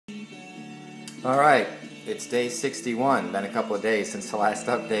Alright, it's day 61, been a couple of days since the last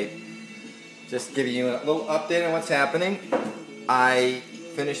update. Just giving you a little update on what's happening. I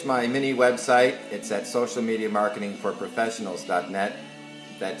finished my mini website. It's at socialmediamarketingforprofessionals.net.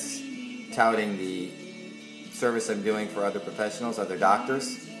 That's touting the service I'm doing for other professionals, other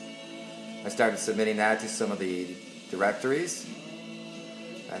doctors. I started submitting that to some of the directories.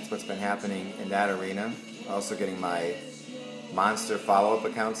 That's what's been happening in that arena. Also getting my Monster follow-up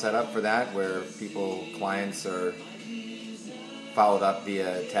account set up for that, where clients are followed up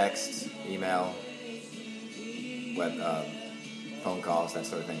via text, email, phone calls, that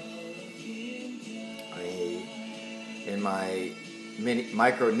sort of thing. In my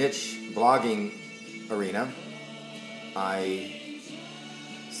micro niche blogging arena, I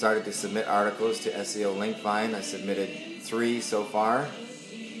started to submit articles to SEO Linkvine. I submitted 3 so far,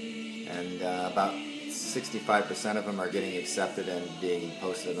 and about 65% of them are getting accepted and being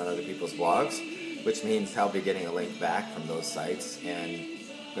posted on other people's blogs, which means I'll be getting a link back from those sites, and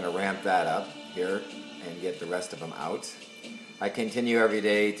I'm going to ramp that up here and get the rest of them out. I continue every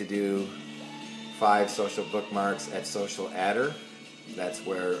day to do 5 social bookmarks at Social Adder. That's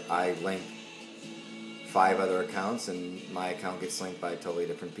where I link 5 other accounts, and my account gets linked by totally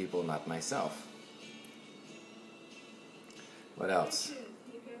different people, not myself. What else?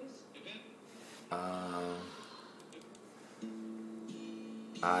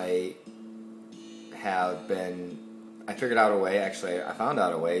 I figured out a way, actually I found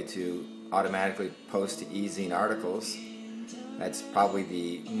out a way to automatically post to eZine articles. That's probably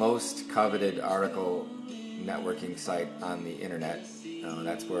the most coveted article networking site on the internet.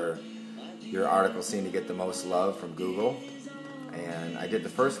 That's where your articles seem to get the most love from Google. And I did the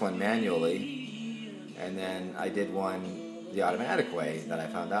first one manually, and then I did one the automatic way that I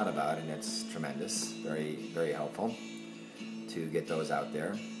found out about, and it's tremendous, very, very helpful to get those out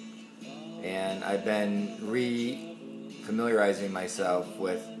there. And I've been re-familiarizing myself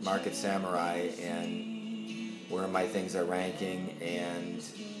with Market Samurai and where my things are ranking and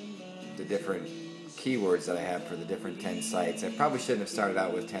the different keywords that I have for the different 10 sites. I probably shouldn't have started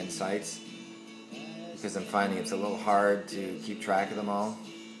out with 10 sites because I'm finding it's a little hard to keep track of them all.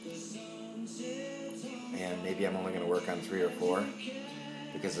 And maybe I'm only going to work on 3 or 4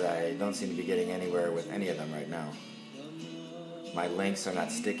 because I don't seem to be getting anywhere with any of them right now. My links are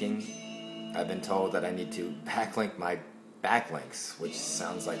not sticking. I've been told that I need to backlink my backlinks, which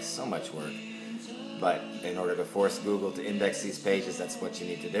sounds like so much work. But in order to force Google to index these pages, that's what you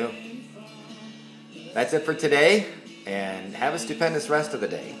need to do. That's it for today, and have a stupendous rest of the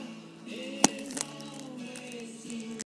day.